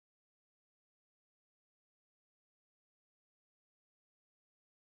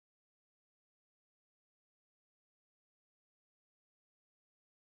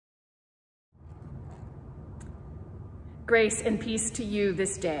Grace and peace to you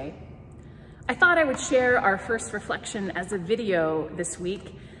this day. I thought I would share our first reflection as a video this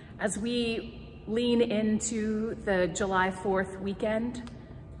week as we lean into the July 4th weekend,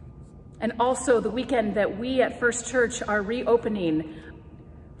 and also the weekend that we at First Church are reopening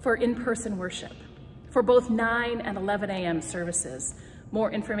for in-person worship for both 9 and 11 a.m. services.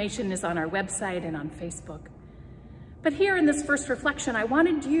 More information is on our website and on Facebook. But here in this first reflection, I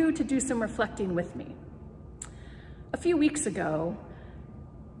wanted you to do some reflecting with me. A few weeks ago,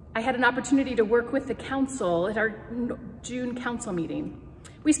 I had an opportunity to work with the council at our June council meeting.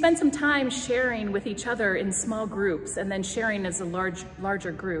 We spent some time sharing with each other in small groups and then sharing as a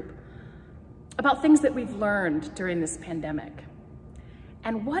larger group about things that we've learned during this pandemic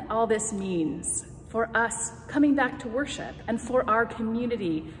and what all this means for us coming back to worship and for our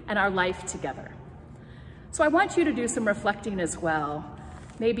community and our life together. So I want you to do some reflecting as well,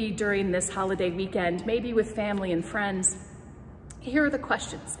 maybe during this holiday weekend, maybe with family and friends. Here are the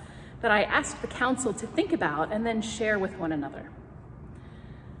questions that I asked the council to think about and then share with one another.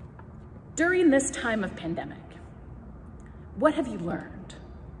 During this time of pandemic, what have you learned?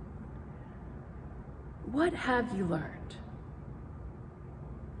 What have you learned?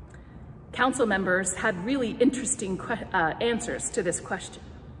 Council members had really interesting answers to this question.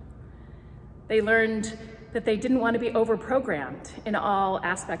 They learned that they didn't want to be overprogrammed in all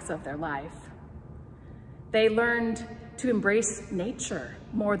aspects of their life. They learned to embrace nature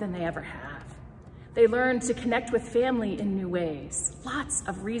more than they ever have. They learned to connect with family in new ways. Lots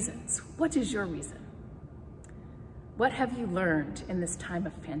of reasons. What is your reason? What have you learned in this time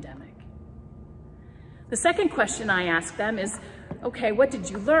of pandemic? The second question I ask them is, okay, what did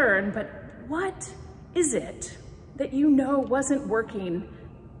you learn, but what is it that you know wasn't working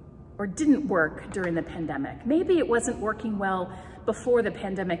or didn't work during the pandemic? Maybe it wasn't working well before the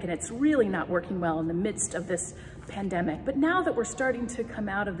pandemic and it's really not working well in the midst of this pandemic. But now that we're starting to come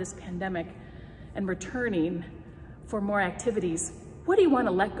out of this pandemic and returning for more activities, what do you want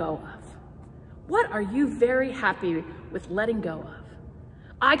to let go of? What are you very happy with letting go of?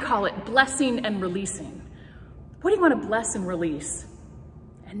 I call it blessing and releasing. What do you want to bless and release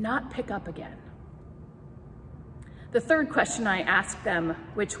and not pick up again? The third question I asked them,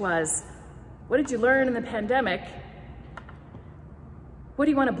 which was, what did you learn in the pandemic? What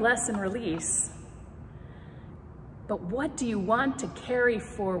do you want to bless and release? But what do you want to carry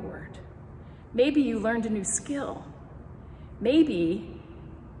forward? Maybe you learned a new skill. Maybe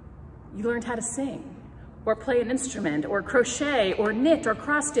you learned how to sing, or play an instrument, or crochet, or knit, or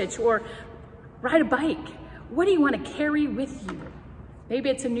cross stitch, or ride a bike. What do you want to carry with you? Maybe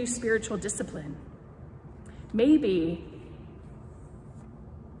it's a new spiritual discipline. Maybe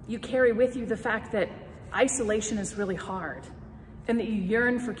you carry with you the fact that isolation is really hard and that you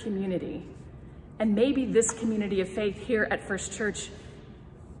yearn for community. And maybe this community of faith here at First Church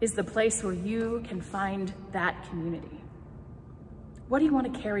is the place where you can find that community. What do you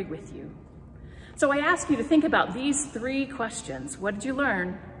want to carry with you? So I ask you to think about these three questions. What did you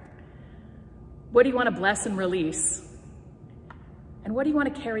learn? What do you want to bless and release? And what do you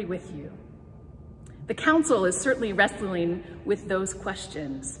want to carry with you? The council is certainly wrestling with those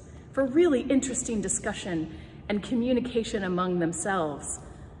questions for really interesting discussion and communication among themselves.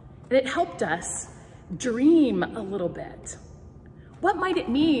 And it helped us dream a little bit. What might it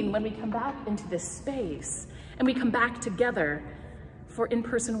mean when we come back into this space and we come back together for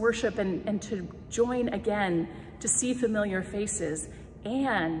in-person worship and to join again, to see familiar faces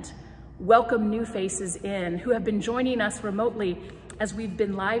and welcome new faces in who have been joining us remotely as we've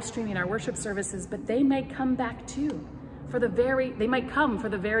been live streaming our worship services, but they might come back too they might come for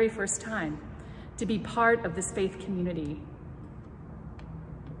the very first time to be part of this faith community.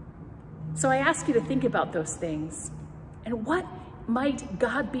 So I ask you to think about those things and what might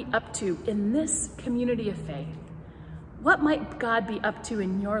God be up to in this community of faith? What might God be up to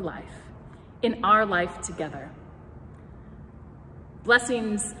in your life, in our life together?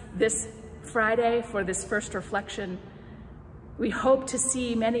 Blessings this Friday for this first reflection. We hope to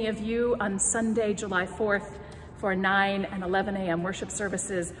see many of you on Sunday, July 4th for 9 and 11 a.m. worship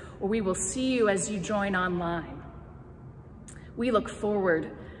services, or we will see you as you join online. We look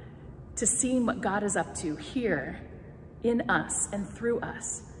forward to seeing what God is up to here in us and through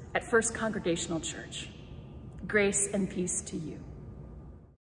us at First Congregational Church. Grace and peace to you.